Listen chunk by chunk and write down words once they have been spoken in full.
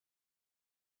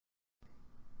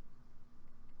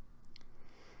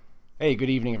Hey,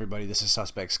 good evening, everybody. This is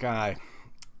Suspect Sky.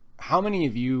 How many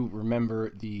of you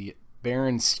remember the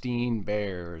Berenstain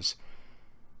Bears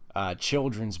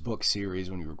children's book series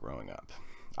when you were growing up?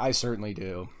 I certainly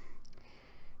do.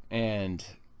 And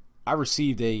I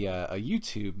received a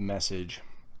YouTube message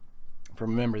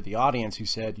from a member of the audience who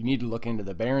said, you need to look into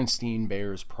the Berenstain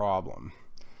Bears problem.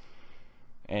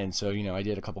 And so, I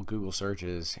did a couple Google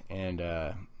searches, and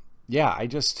yeah, I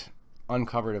just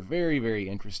uncovered a very, very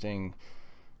interesting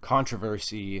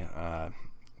controversy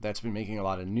that's been making a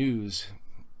lot of news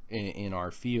in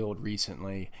our field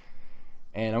recently.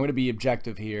 And I'm going to be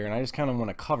objective here, and I just kind of want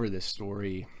to cover this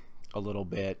story a little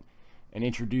bit and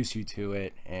introduce you to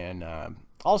it, and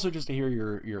also just to hear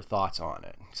your thoughts on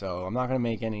it. So I'm not going to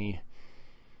make any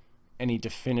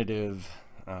definitive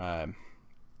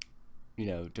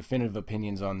definitive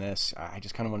opinions on this. I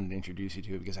just kind of wanted to introduce you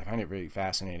to it because I find it really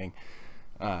fascinating.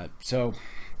 So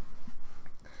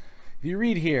if you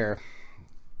read here,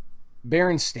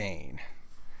 Berenstain.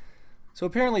 So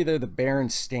apparently they're the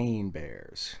Berenstain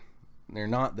Bears. They're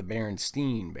not the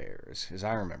Berenstein Bears, as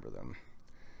I remember them.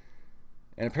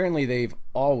 And apparently they've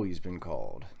always been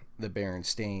called the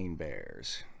Berenstain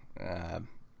Bears. And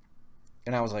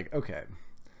I was like, okay.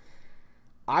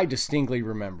 I distinctly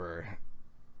remember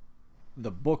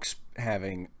the books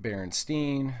having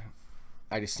Berenstein.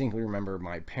 I distinctly remember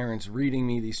my parents reading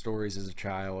me these stories as a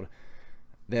child,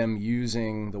 them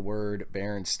using the word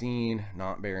Berenstein,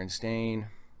 not Berenstain,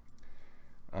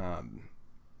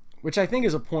 which I think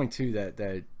is a point too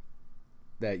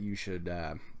that you should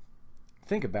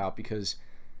think about, because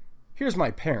here's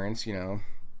my parents,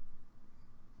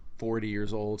 40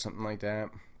 years old, something like that,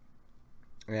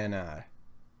 and 30s,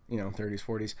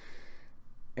 40s,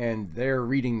 and they're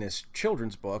reading this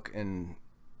children's book, and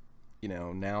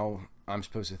now I'm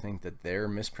supposed to think that they're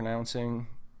mispronouncing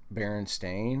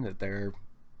Berenstain, that they're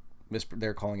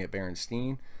calling it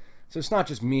Berenstein. So it's not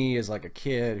just me as like a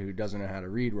kid who doesn't know how to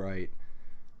read right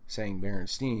saying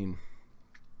Berenstein.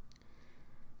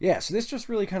 Yeah, so this just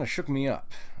really kind of shook me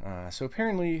up. So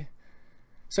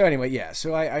anyway, yeah,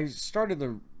 so I started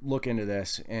to look into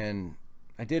this, and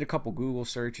I did a couple Google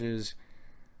searches.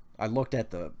 I looked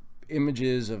at the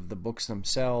images of the books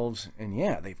themselves, and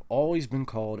yeah, they've always been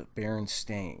called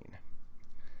Berenstain.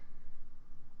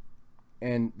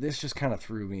 And this just kind of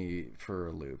threw me for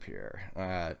a loop here.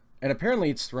 And apparently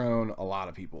it's thrown a lot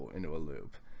of people into a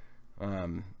loop.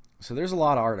 So there's a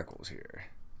lot of articles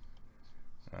here.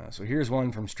 So here's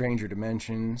one from Stranger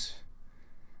Dimensions.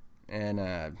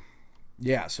 And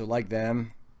yeah, so like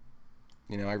them,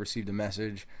 I received a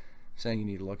message saying you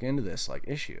need to look into this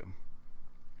issue.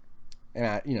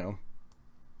 And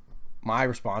my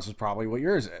response was probably what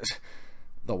yours is.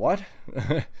 The what?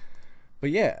 But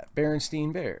yeah,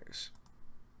 Berenstain Bears.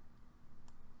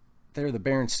 They're the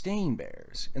Berenstain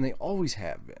Bears, and they always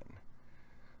have been.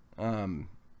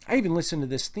 I even listened to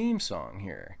this theme song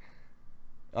here.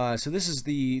 So this is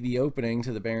the opening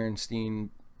to the Berenstein.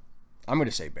 I'm going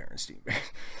to say Berenstein Bears.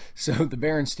 So the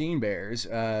Berenstein Bears,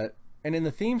 and in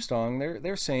the theme song,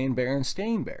 they're saying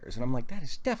Berenstain Bears, and I'm like, that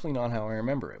is definitely not how I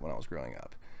remember it when I was growing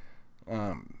up.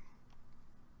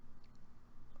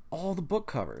 All the book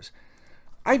covers.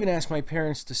 I even asked my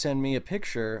parents to send me a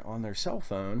picture on their cell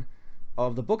phone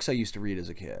of the books I used to read as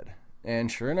a kid, and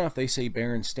sure enough, they say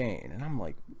Berenstain, and I'm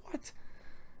like, what?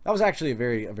 That was actually a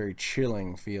very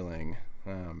chilling feeling.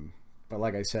 But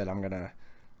like I said, I'm gonna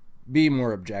be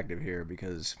more objective here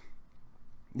because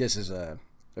this is a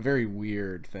very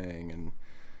weird thing. And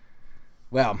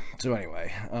well, so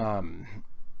anyway,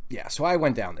 yeah, so I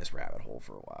went down this rabbit hole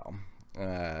for a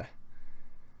while,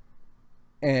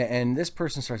 and this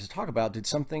person starts to talk about, did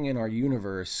something in our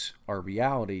universe, our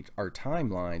reality, our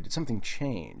timeline, did something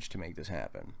change to make this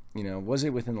happen? Was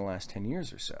it within the last 10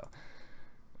 years or so?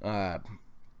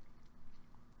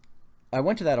 I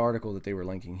went to that article that they were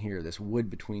linking here, this Wood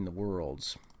Between the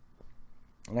Worlds,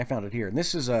 and I found it here. And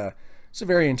this is a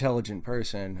very intelligent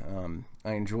person.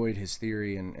 I enjoyed his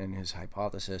theory and his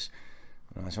hypothesis,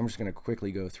 so I'm just going to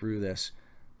quickly go through this.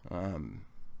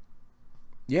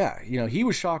 Yeah, he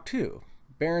was shocked too.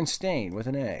 Berenstain with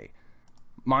an A.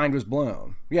 Mind was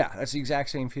blown. Yeah, that's the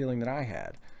exact same feeling that I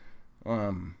had.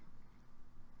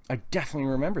 I definitely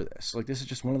remember this. This is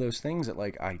just one of those things that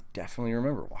I definitely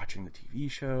remember watching the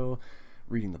TV show,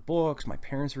 reading the books, my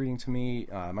parents reading to me,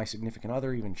 my significant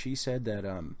other, even she said that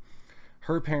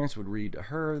her parents would read to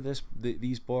her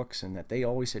these books, and that they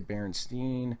always said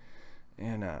Berenstain,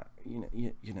 and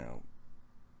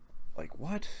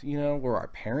what? Were our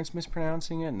parents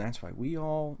mispronouncing it, and that's why we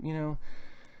all,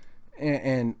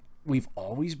 and we've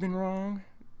always been wrong,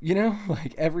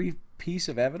 every piece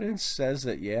of evidence says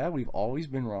that, yeah, we've always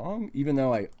been wrong, even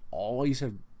though I always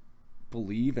have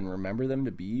believe and remember them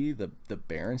to be the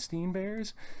Berenstein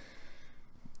Bears.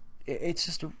 It's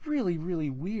just a really, really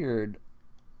weird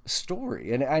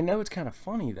story. And I know it's kind of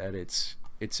funny that it's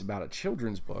about a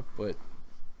children's book, but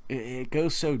it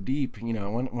goes so deep. You know,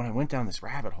 when I went down this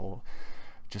rabbit hole,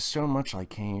 just so much like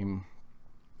came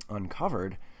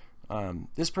uncovered.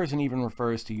 This person even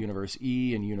refers to Universe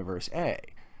E and Universe A.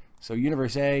 So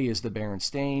Universe A is the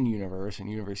Berenstain universe, and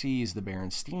Universe E is the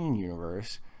Berenstein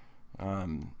universe.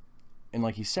 And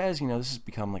like he says, you know, this has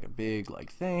become like a big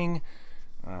like thing.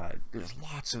 There's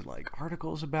lots of like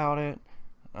articles about it.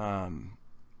 And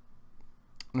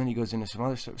then he goes into some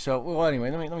other stuff. So, well, anyway,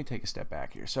 let me take a step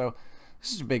back here. So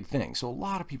this is a big thing. So a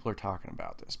lot of people are talking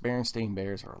about this. Berenstain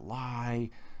Bears are a lie.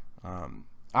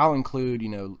 I'll include, you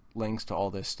know, links to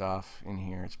all this stuff in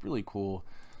here. It's really cool.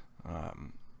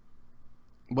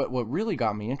 But what really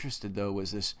got me interested, though,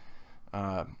 was this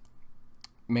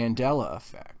Mandela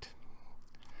Effect.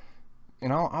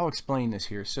 And I'll explain this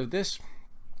here. So this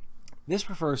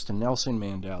refers to Nelson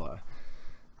Mandela.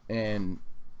 And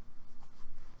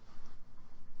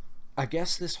I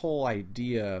guess this whole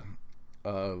idea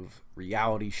of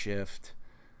reality shift,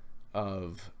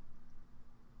 of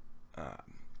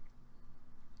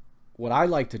what I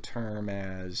like to term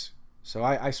as, so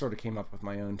I sort of came up with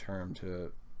my own term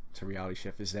to reality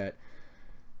shift, is that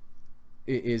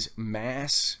it is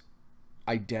mass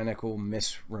identical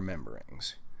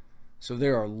misrememberings. So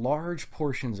there are large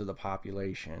portions of the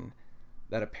population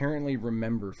that apparently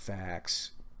remember facts,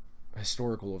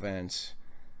 historical events,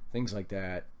 things like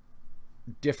that,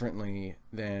 differently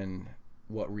than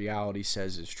what reality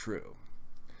says is true.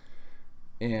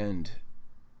 And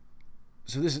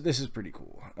so this is pretty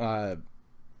cool.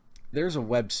 There's a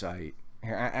website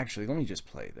here. Actually, let me just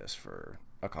play this for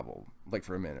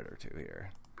for a minute or two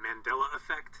here. Mandela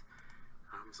Effect.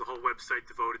 There's a whole website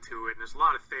devoted to it, and there's a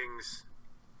lot of things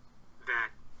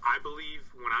that I believe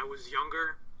when I was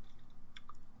younger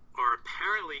are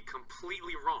apparently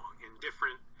completely wrong and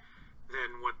different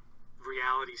than what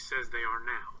reality says they are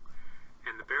now.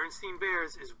 And the Berenstein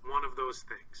Bears is one of those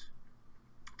things.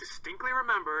 Distinctly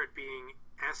remember it being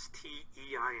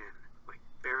S-T-E-I-N, like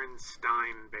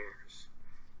Berenstain Bears.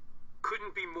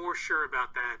 Couldn't be more sure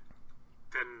about that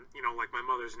than, you know, like my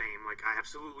mother's name. Like, I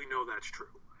absolutely know that's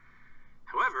true.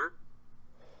 However,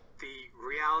 the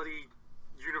reality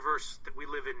universe that we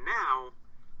live in now,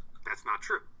 that's not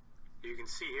true. You can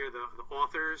see here the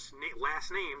author's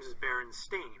last names is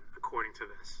Berenstain, according to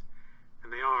this.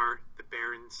 And they are the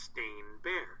Berenstain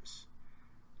Bears.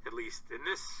 At least in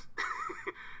this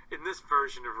in this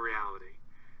version of reality.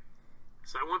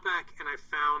 So I went back and I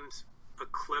found a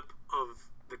clip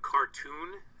of the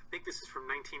cartoon. I think this is from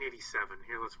 1987.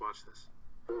 Here, let's watch this.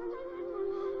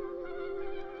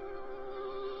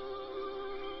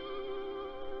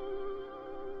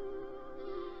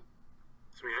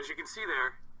 So as you can see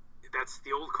there, that's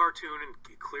the old cartoon, and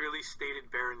it clearly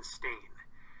stated Berenstain.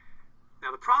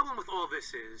 Now the problem with all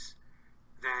this is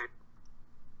that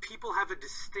people have a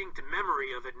distinct memory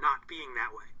of it not being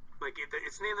that way. Like,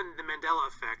 it's named the Mandela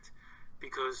Effect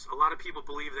because a lot of people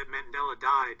believe that Mandela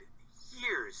died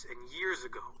years and years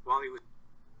ago while he was...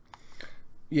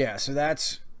 Yeah, so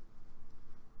that's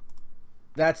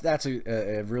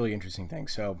a really interesting thing.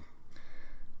 So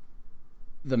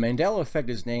the Mandela Effect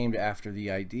is named after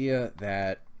the idea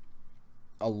that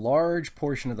a large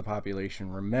portion of the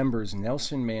population remembers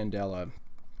Nelson Mandela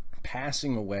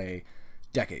passing away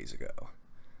decades ago.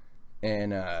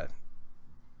 And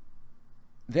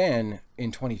then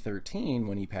in 2013,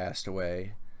 when he passed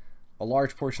away, a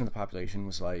large portion of the population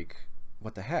was like,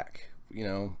 what the heck? You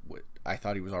know, I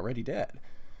thought he was already dead.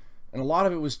 And a lot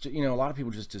of it was, you know, a lot of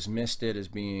people just dismissed it as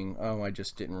being, oh, I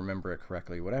just didn't remember it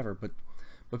correctly, whatever. But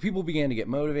people began to get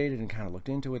motivated and kind of looked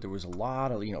into it. There was a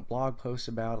lot of, you know, blog posts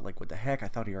about it, like, what the heck? I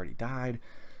thought he already died.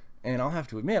 And I'll have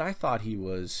to admit, I thought he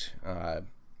was, I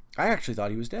actually thought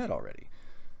he was dead already.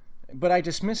 But I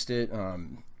dismissed it,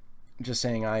 just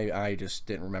saying I just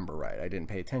didn't remember right. I didn't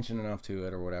pay attention enough to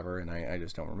it or whatever, and I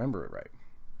just don't remember it right.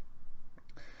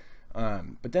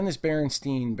 But then this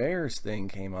Berenstein Bears thing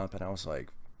came up, and I was like,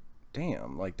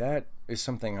 damn, like, that is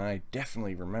something I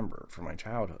definitely remember from my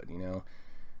childhood, you know?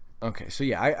 Okay, so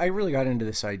yeah, I really got into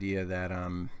this idea that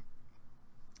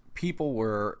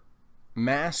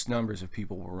mass numbers of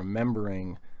people were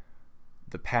remembering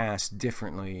the past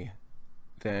differently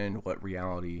than what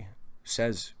reality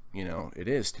says, you know, it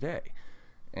is today.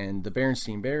 And the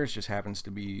Berenstein Bears just happens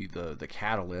to be the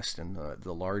catalyst and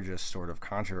the largest sort of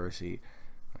controversy.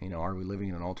 You know, are we living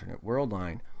in an alternate world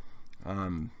line?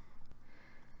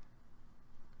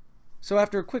 So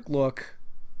after a quick look,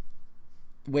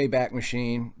 Wayback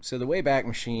Machine. So the Wayback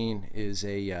Machine is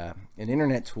an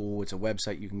internet tool. It's a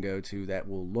website you can go to that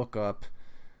will look up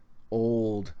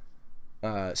old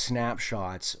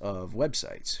snapshots of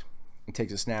websites. It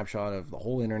takes a snapshot of the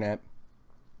whole internet,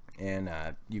 and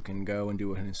you can go and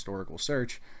do an historical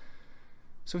search.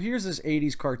 So here's this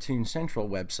 80s Cartoon Central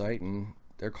website, and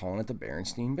they're calling it the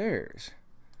Berenstain Bears.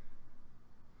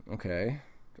 Okay,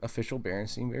 official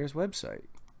Berenstain Bears website.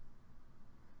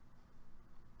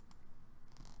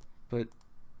 But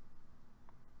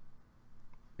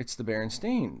it's the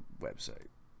Berenstain website.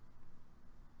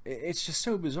 It's just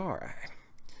so bizarre.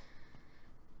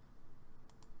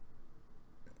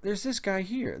 There's this guy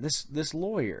here, this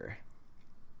lawyer.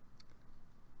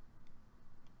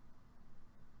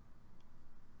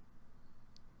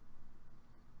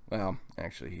 Well,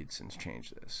 actually, he'd since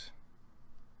changed this.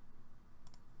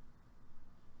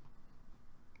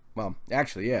 Well,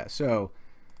 actually, yeah. So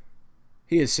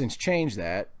he has since changed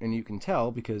that, and you can tell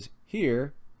because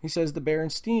here he says the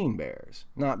Berenstein Bears,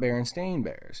 not Berenstain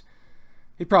Bears.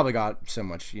 He probably got so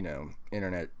much,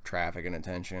 internet traffic and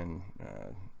attention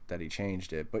that he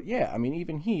changed it. But yeah, I mean,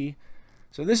 even he.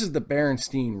 So this is the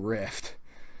Berenstein Rift.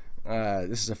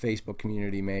 This is a Facebook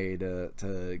community made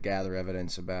to gather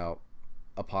evidence about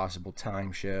a possible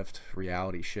time shift,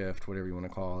 reality shift, whatever you want to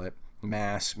call it,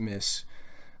 mass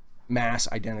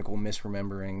identical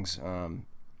misrememberings.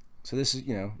 So this is,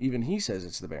 even he says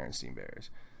it's the Berenstain Bears.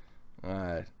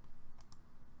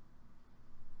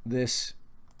 This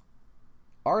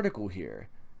article here,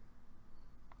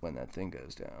 when that thing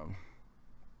goes down.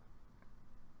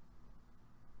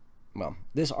 Well,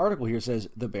 this article here says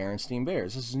the Berenstain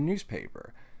Bears. This is a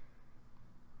newspaper.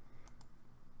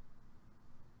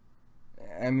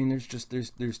 I mean,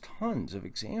 there's tons of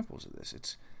examples of this.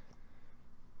 It's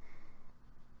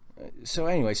so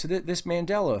anyway. So this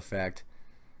Mandela effect.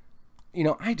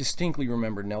 I distinctly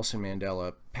remember Nelson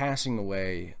Mandela passing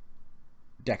away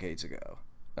decades ago,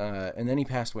 and then he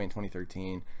passed away in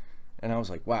 2013, and I was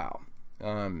like, wow.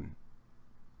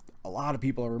 A lot of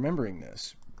people are remembering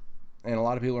this, and a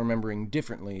lot of people are remembering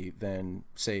differently than,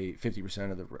 say,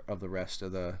 50% of the rest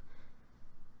of the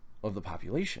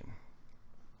population.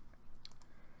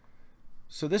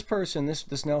 So this person, this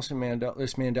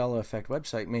Mandela Effect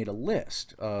website made a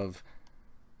list of,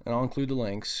 and I'll include the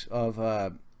links of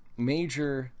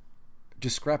major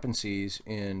discrepancies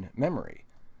in memory.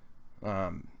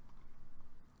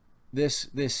 This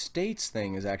states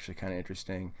thing is actually kind of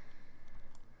interesting.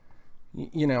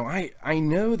 I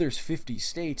know there's 50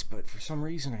 states, but for some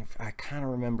reason I kind of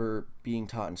remember being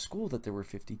taught in school that there were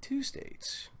 52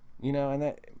 states. And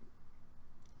that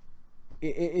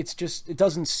it's just, it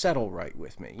doesn't settle right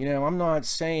with me. I'm not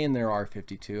saying there are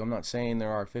 52. I'm not saying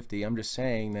there are 50. I'm just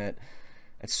saying that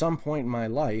at some point in my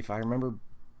life, I remember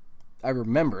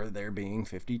there being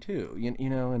 52.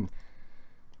 And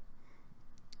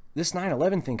this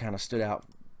 9/11 thing kind of stood out.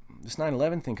 This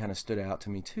 9/11 thing kind of stood out to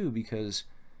me too, because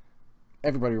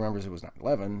everybody remembers it was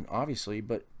 9/11, obviously,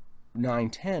 but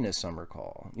 9/10, as some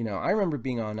recall. I remember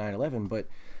being on 9/11, but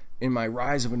in my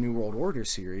Rise of a New World Order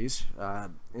series,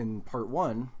 in part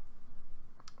 1,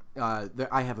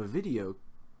 I have a video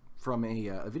from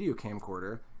a video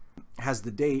camcorder, has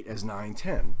the date as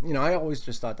 9/10. I always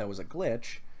just thought that was a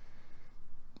glitch.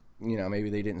 Maybe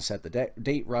they didn't set the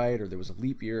date right, or there was a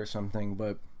leap year or something,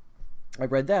 but I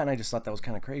read that and I just thought that was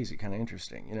kind of crazy, kind of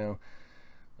interesting.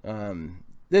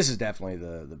 This is definitely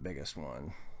the biggest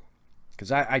one,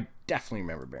 because I definitely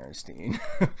remember Berenstein.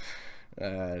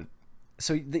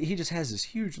 So he just has this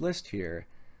huge list here.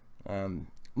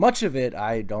 Much of it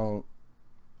I don't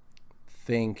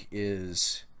think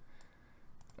is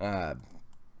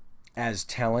as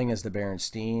telling as the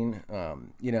Berenstein.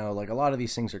 Like a lot of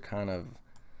these things are kind of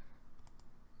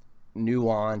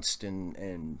nuanced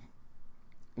and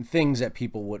things that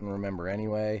people wouldn't remember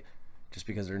anyway, just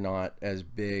because they're not as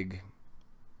big.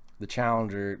 The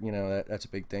Challenger, that's a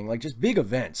big thing. Like just big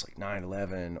events like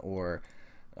 9/11, or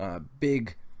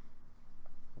big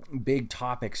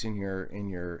topics in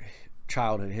your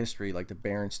childhood history, like the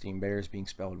Berenstain Bears being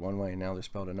spelled one way and now they're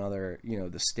spelled another.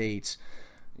 The states.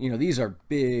 These are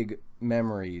big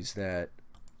memories that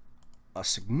a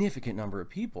significant number of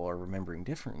people are remembering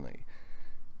differently,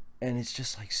 and it's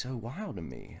just like so wild to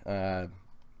me. Let's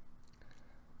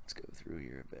go through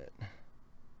here a bit.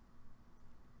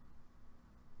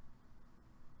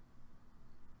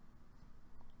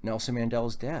 Nelson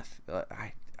Mandela's death.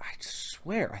 I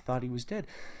swear I thought he was dead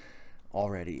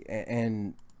already.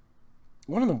 And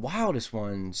one of the wildest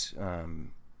ones,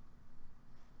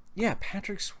 yeah,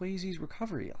 Patrick Swayze's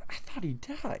recovery. I thought he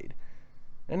died.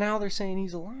 and now they're saying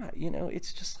he's alive. You know,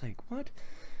 it's just like, what?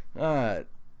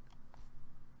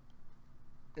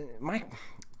 My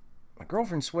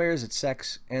girlfriend swears it's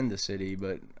Sex and the City,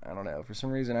 but I don't know. For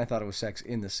some reason, I thought it was Sex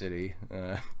in the City.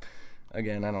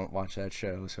 Again, I don't watch that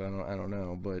show, so I don't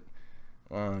know. But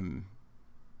I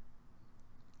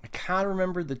kind of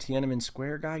remembered the Tiananmen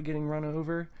Square guy getting run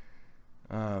over.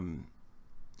 And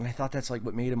I thought that's like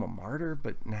what made him a martyr,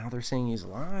 but now they're saying he's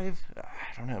alive.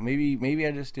 I don't know. Maybe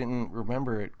I just didn't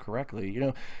remember it correctly. You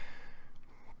know,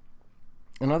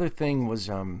 another thing was,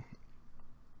 you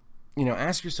know,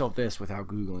 ask yourself this without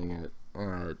Googling it.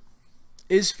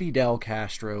 Is Fidel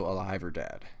Castro alive or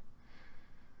dead?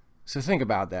 So think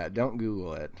about that. Don't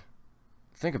Google it.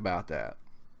 Think about that.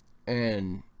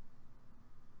 And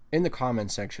in the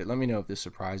comment section, let me know if this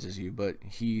surprises you, but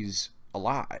he's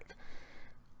alive.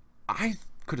 I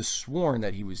could have sworn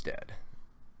that he was dead,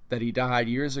 that he died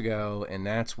years ago, and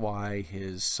that's why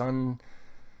his son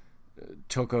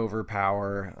took over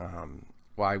power,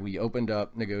 why we opened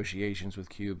up negotiations with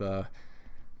Cuba.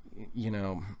 You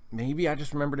know, maybe I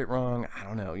just remembered it wrong. I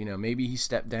don't know. You know, maybe he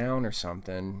stepped down or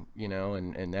something, you know,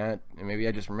 and maybe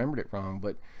I just remembered it wrong.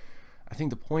 But I think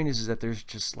the point is that there's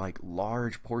just like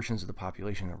large portions of the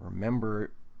population that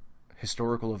remember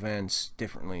historical events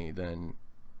differently than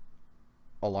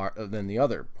the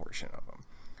other portion of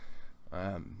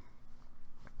them.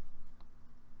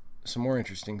 Some more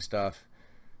interesting stuff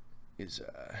is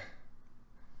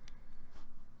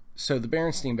so the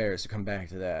Berenstain Bears, to come back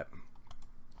to that.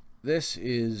 This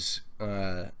is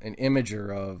an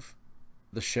imager of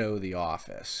the show The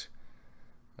Office.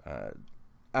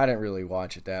 I didn't really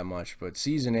watch it that much, but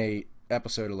season 8,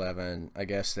 episode 11, I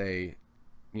guess they,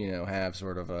 you know, have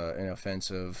sort of an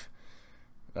offensive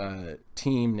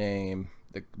team name,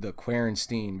 the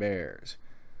Berenstein Bears.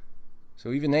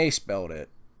 So even they spelled it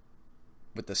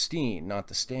with the steen, not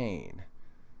the stain.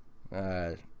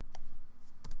 If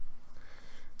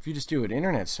you just do an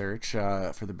internet search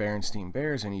for the Berenstain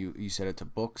Bears, and you set it to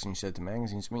books and you set it to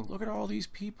magazines, I mean, look at all these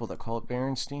people that call it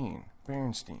Berenstain. I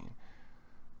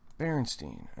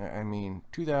mean,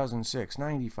 2006,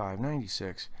 95,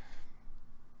 96,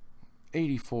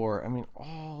 84. I mean,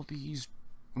 all these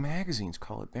magazines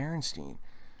call it Berenstain.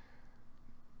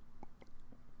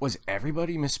 Was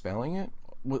everybody misspelling it?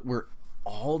 Were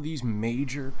all these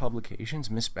major publications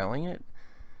misspelling it?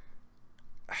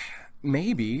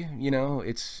 Maybe, you know,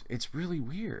 it's really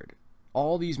weird.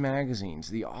 All these magazines,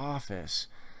 The Office,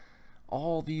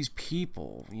 all these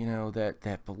people, you know,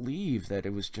 that believe that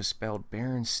it was just spelled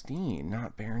Berenstain,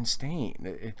 not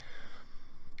Berenstain.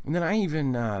 And then I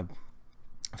even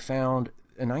found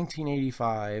a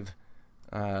 1985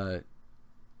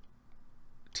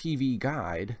 TV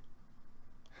guide.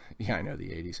 Yeah, I know the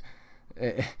 80s.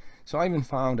 So I even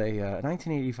found a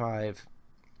 1985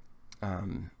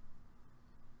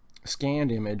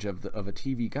 scanned image of a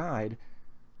TV guide,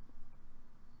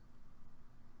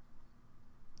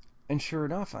 and sure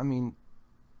enough, I mean,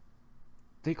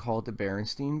 they call it the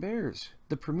Berenstain Bears,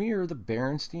 the premiere of the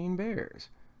Berenstain Bears.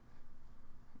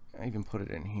 I even put it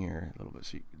in here a little bit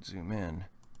so you could zoom in.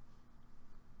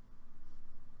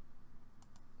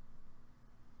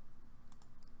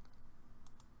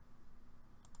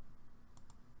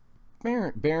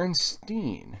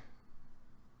 Berenstain,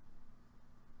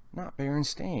 not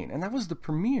Berenstain, and that was the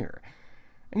premiere.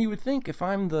 And you would think if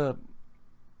I'm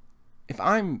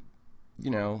you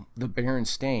know, the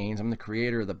Berenstains, I'm the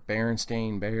creator of the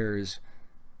Berenstain Bears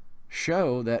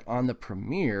show, that on the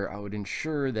premiere I would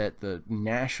ensure that the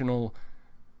national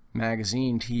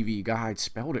magazine TV guide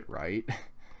spelled it right.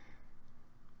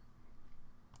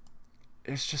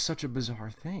 It's just such a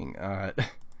bizarre thing.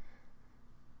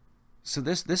 So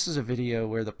this is a video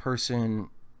where the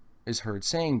person is heard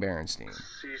saying Berenstain.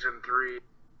 Season 3.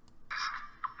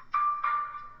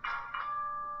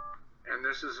 And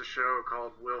this is a show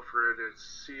called Wilfred. It's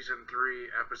season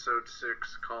 3, episode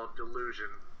 6, called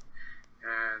Delusion.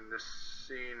 And this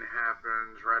scene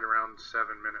happens right around 7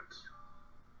 minutes.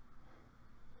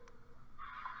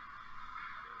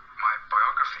 My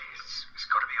biography, it's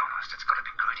got to be honest, it's got to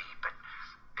be gritty, but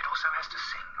it also has to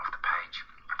sing off the page.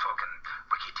 I'm talking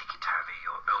Wiki Tiki Tavi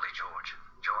or early George.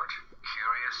 George,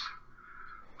 curious.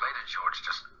 Later George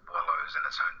just wallows in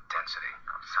its own density.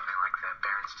 Something like the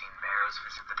Berenstein Bears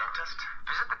visit the dentist.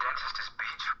 Visit the dentist is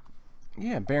beach.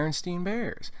 Yeah, Berenstein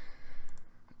Bears.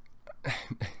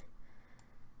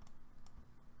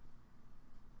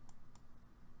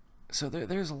 So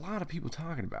there's a lot of people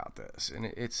talking about this,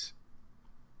 and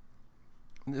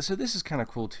so this is kind of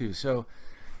cool too. So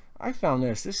I found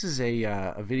this. This is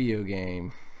a video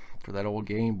game for that old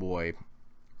Game Boy.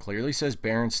 Clearly says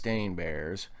Berenstain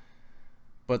Bears.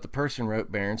 but the person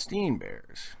wrote Berenstain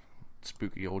Bears,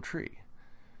 spooky old tree.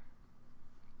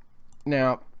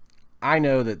 Now, I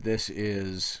know that this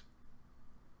is,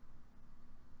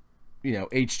 you know,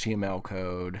 HTML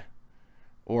code,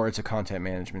 or it's a content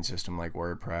management system like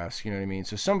WordPress, you know what I mean?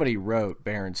 So somebody wrote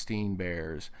Berenstain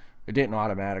Bears. It didn't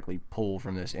automatically pull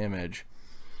from this image.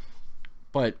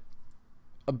 But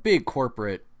a big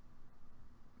corporate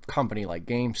company like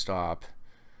GameStop,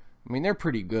 I mean, they're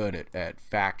pretty good at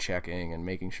fact-checking and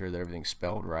making sure that everything's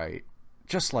spelled right.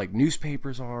 Just like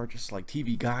newspapers are, just like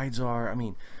TV guides are. I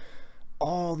mean,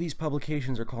 all these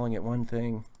publications are calling it one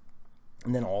thing,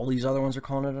 and then all these other ones are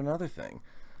calling it another thing.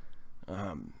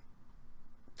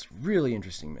 It's a really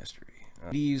interesting mystery.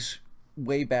 These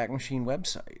Wayback Machine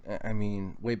website, I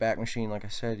mean, Wayback Machine, like I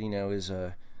said, you know, is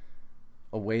a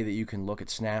way that you can look at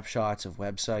snapshots of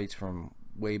websites from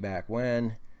way back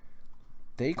when.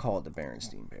 They call it the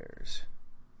Berenstain Bears.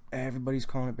 Everybody's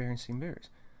calling it Berenstain Bears.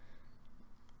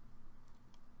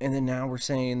 And then now we're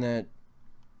saying that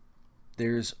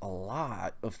there's a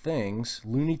lot of things.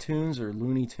 Looney Tunes or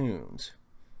Looney Tunes.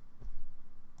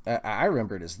 I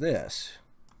remember it as this,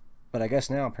 but I guess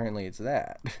now apparently it's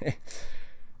that.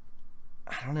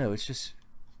 I don't know. It's just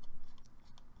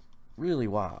really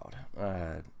wild.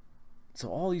 So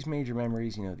all these major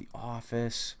memories, you know, The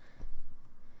Office,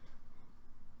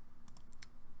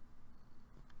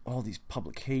 all these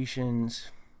publications.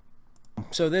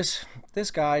 So this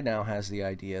guy now has the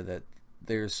idea that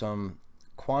there's some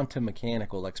quantum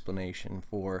mechanical explanation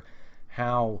for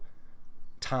how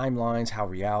timelines, how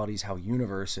realities, how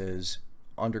universes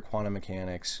under quantum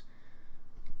mechanics,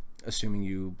 assuming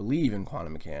you believe in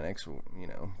quantum mechanics, you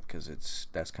know, because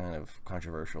that's kind of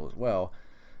controversial as well,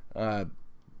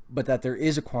 but that there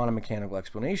is a quantum mechanical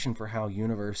explanation for how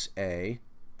universe A,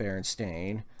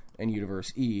 Berenstain, and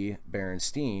universe E,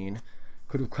 Berenstein,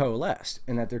 could have coalesced,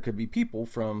 and that there could be people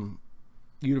from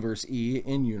universe E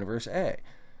in universe A.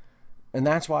 And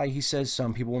that's why he says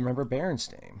some people remember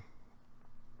Berenstain.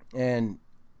 And,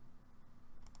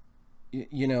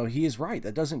 you know, he is right.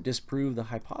 That doesn't disprove the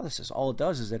hypothesis. All it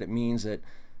does is that it means that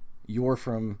you're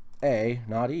from A,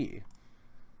 not E.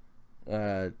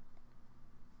 Yeah,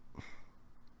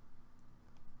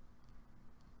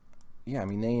 I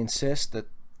mean, they insist that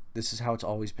this is how it's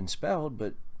always been spelled,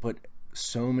 but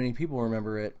so many people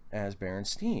remember it as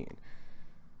Berenstein.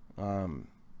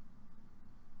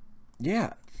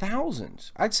 Yeah,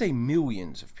 thousands. I'd say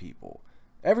millions of people.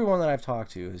 Everyone that I've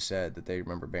talked to has said that they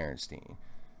remember Berenstein.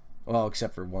 Well,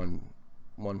 except for one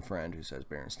friend who says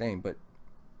Berenstain. But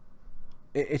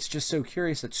it's just so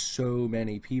curious that so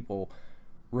many people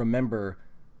remember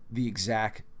the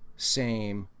exact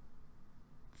same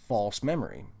false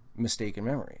memory, mistaken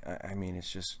memory. I mean,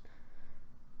 it's just...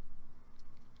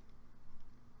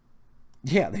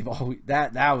 Yeah, they've always...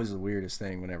 That was the weirdest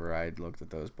thing whenever I looked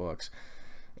at those books.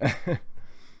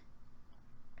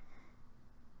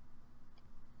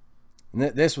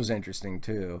 This was interesting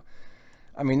too.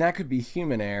 I mean, that could be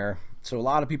human error. So a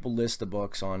lot of people list the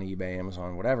books on eBay,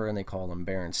 Amazon, whatever, and they call them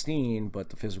Berenstein, but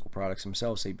the physical products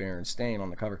themselves say Berenstain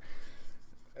on the cover.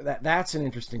 That's an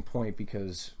interesting point,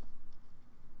 because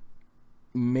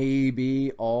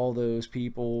maybe all those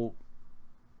people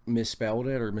misspelled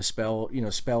it, or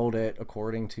spelled it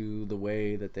according to the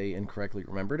way that they incorrectly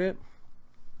remembered it.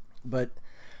 But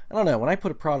I don't know, when I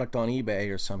put a product on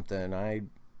eBay or something, I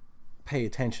pay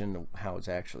attention to how it's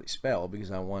actually spelled,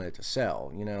 because I want it to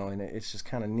sell, you know. And it's just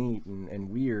kind of neat and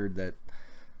weird that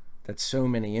so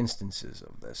many instances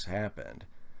of this happened.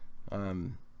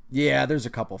 Yeah, there's a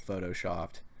couple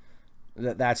photoshopped.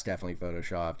 That's definitely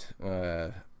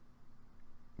photoshopped.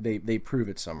 They prove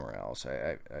it somewhere else.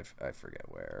 I forget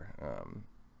where.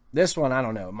 This one, I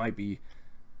don't know. It might be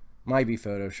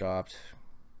photoshopped.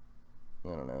 I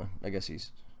don't know. I guess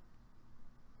he's...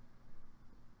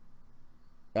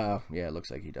 Oh, yeah, it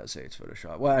looks like he does say it's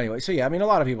Photoshop. Well, anyway, so yeah, I mean, a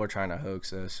lot of people are trying to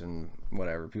hoax this and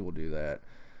whatever. People do that.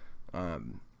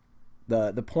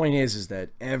 The point is that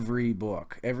every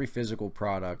book, every physical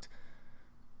product,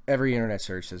 every internet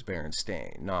search says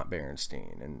Berenstain, not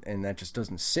Berenstein. And that just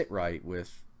doesn't sit right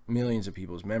with millions of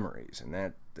people's memories. And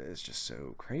that is just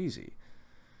so crazy.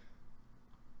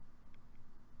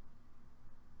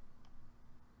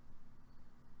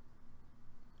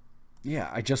 Yeah,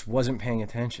 I just wasn't paying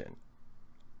attention.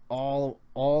 All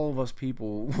of us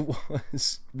people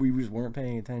we just weren't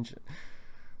paying attention.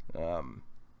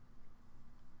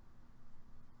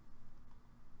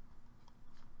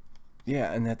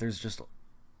 Yeah, and that there's just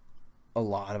a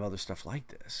lot of other stuff like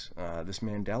this. This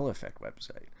Mandela Effect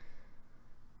website,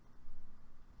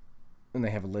 and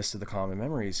they have a list of the common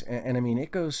memories. And I mean,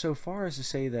 it goes so far as to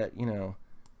say that, you know,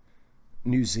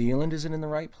 New Zealand isn't in the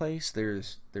right place.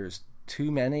 There's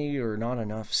too many or not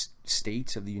enough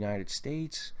states of the United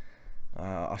States.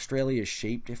 Australia is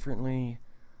shaped differently.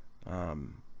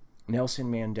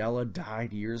 Nelson Mandela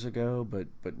died years ago, but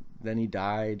then he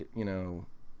died, you know,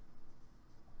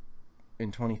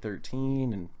 in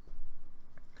 2013, and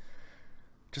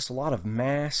just a lot of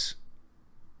mass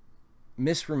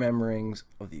misrememberings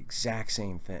of the exact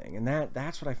same thing. And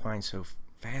that's what I find so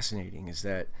fascinating, is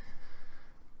that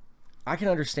I can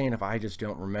understand if I just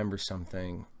don't remember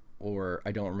something or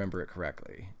I don't remember it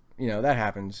correctly. You know, that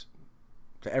happens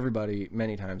to everybody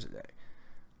many times a day.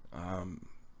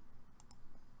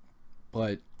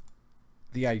 But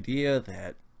the idea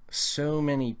that so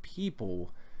many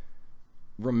people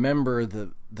remember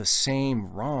the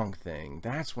same wrong thing,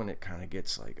 that's when it kind of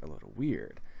gets like a little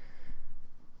weird.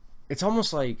 It's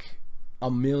almost like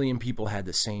a million people had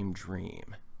the same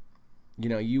dream. You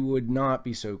know, you would not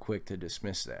be so quick to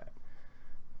dismiss that.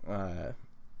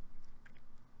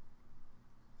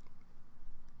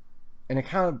 And it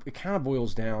kind of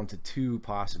boils down to two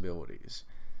possibilities.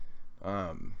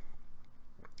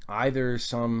 Either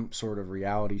some sort of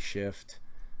reality shift,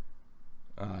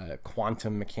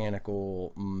 quantum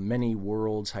mechanical many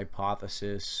worlds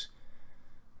hypothesis,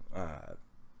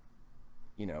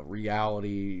 you know,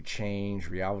 reality change,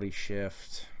 reality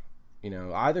shift, you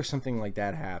know, either something like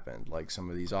that happened, like some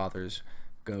of these authors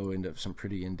go into some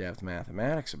pretty in-depth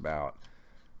mathematics about.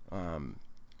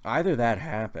 Either that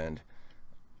happened,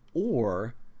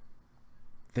 or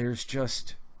there's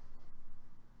just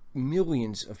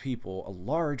millions of people, a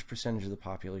large percentage of the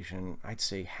population, I'd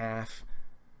say half,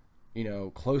 you know,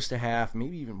 close to half,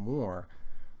 maybe even more,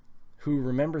 who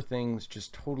remember things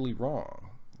just totally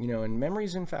wrong. You know, and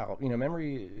memory's infallible. You know,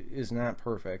 memory is not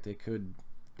perfect.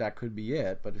 That could be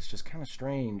it, but it's just kind of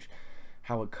strange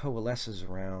how it coalesces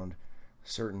around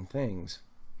certain things.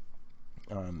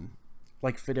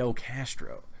 Like Fidel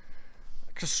Castro.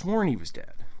 I could have sworn he was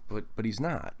dead, but he's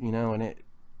not, you know. And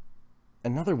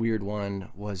another weird one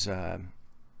was,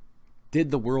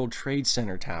 did the World Trade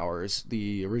Center towers,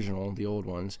 the original, the old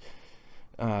ones,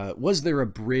 was there a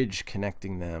bridge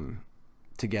connecting them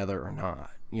together or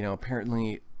not? You know,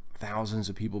 apparently thousands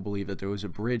of people believe that there was a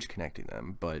bridge connecting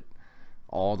them, but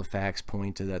all the facts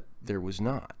point to that there was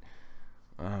not.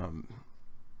 And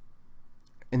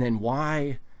then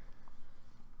why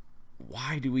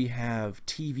do we have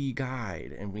TV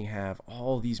Guide, and we have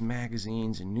all these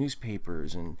magazines and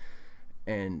newspapers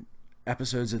and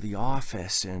episodes of The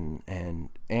Office and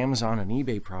Amazon and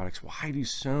eBay products? Why do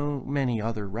so many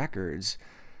other records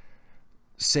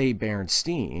say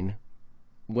Berenstain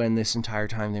when this entire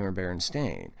time they were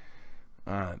Berenstain?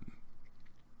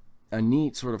 A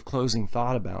neat sort of closing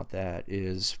thought about that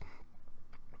is,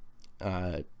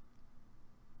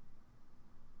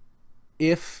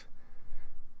 if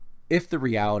the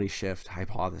reality shift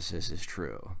hypothesis is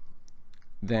true,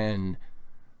 then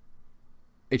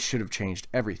it should have changed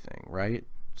everything, right?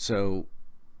 So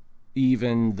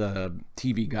even the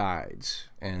TV guides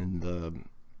and the,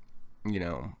 you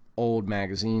know, old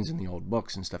magazines and the old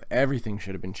books and stuff, everything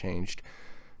should have been changed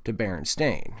to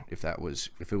Berenstain if it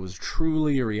was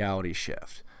truly a reality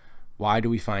shift. Why do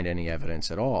we find any evidence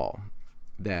at all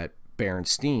that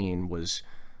Berenstain was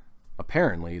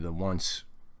apparently the once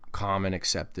common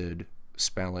accepted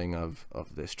spelling of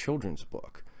this children's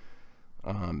book?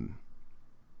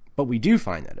 But we do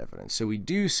find that evidence. So we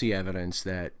do see evidence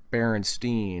that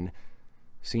Berenstain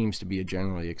seems to be a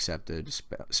generally accepted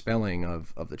spelling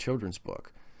of the children's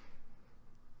book.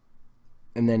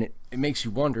 And then it makes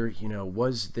you wonder, you know,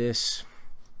 was this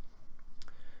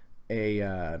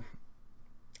a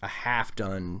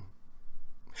half-done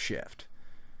shift?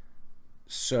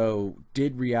 So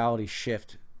did reality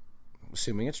shift,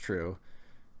 assuming it's true,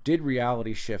 did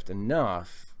reality shift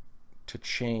enough to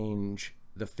change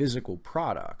the physical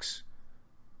products,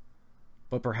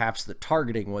 but perhaps the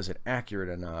targeting wasn't accurate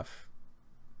enough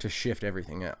to shift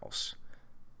everything else,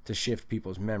 to shift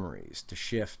people's memories, to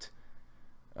shift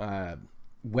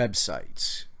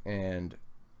websites and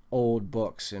old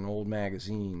books and old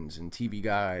magazines and TV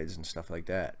guides and stuff like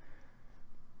that?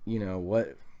 You know,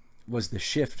 what was the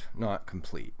shift not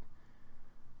complete?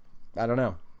 I don't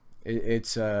know.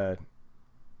 It's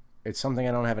something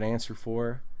I don't have an answer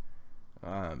for.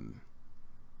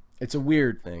 It's a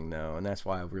weird thing though, and that's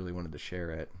why I really wanted to share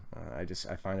it.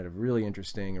 I find it a really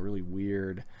interesting, a really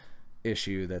weird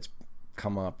issue that's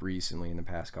come up recently in the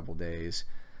past couple days,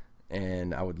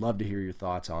 and I would love to hear your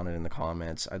thoughts on it in the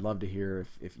comments. I'd love to hear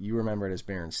if you remember it as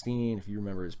Berenstein, if you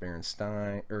remember it as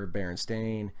Berenstain or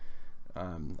Berenstain.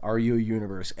 Are you a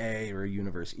Universe A or a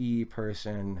Universe E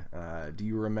person? Do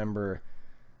you remember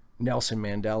Nelson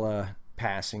Mandela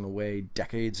passing away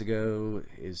decades ago.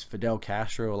 Is Fidel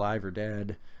Castro alive or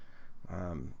dead?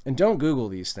 And don't Google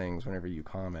these things whenever you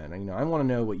comment. You know, I want to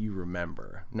know what you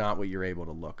remember, not what you're able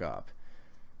to look up.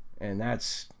 And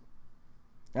that's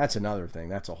another thing.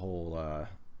 That's a whole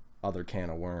other can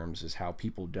of worms, is how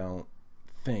people don't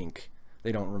think.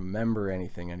 They don't remember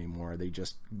anything anymore. They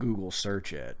just Google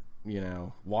search it. You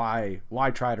know, why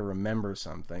try to remember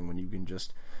something when you can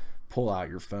just pull out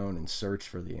your phone and search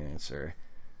for the answer?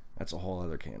 That's a whole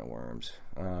other can of worms.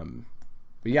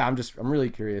 But yeah, I'm really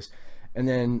curious. And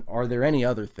then, are there any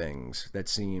other things that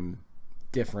seem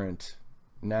different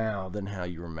now than how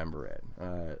you remember it?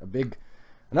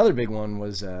 Another big one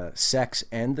was Sex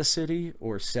and the City,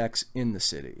 or Sex in the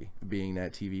City, being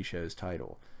that TV show's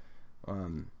title.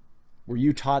 Were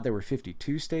you taught there were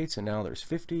 52 states and now there's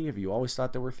 50? Have you always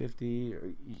thought there were 50?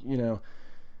 Or, you know,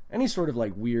 any sort of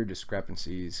like weird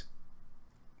discrepancies.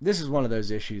 This is one of those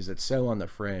issues that's so on the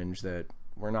fringe that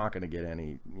we're not going to get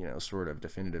any, you know, sort of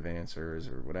definitive answers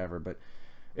or whatever, but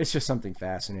it's just something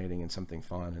fascinating and something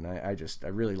fun, and I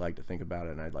really like to think about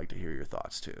it, and I'd like to hear your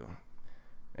thoughts too.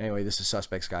 Anyway, this is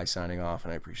Suspects Guy signing off,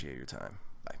 and I appreciate your time.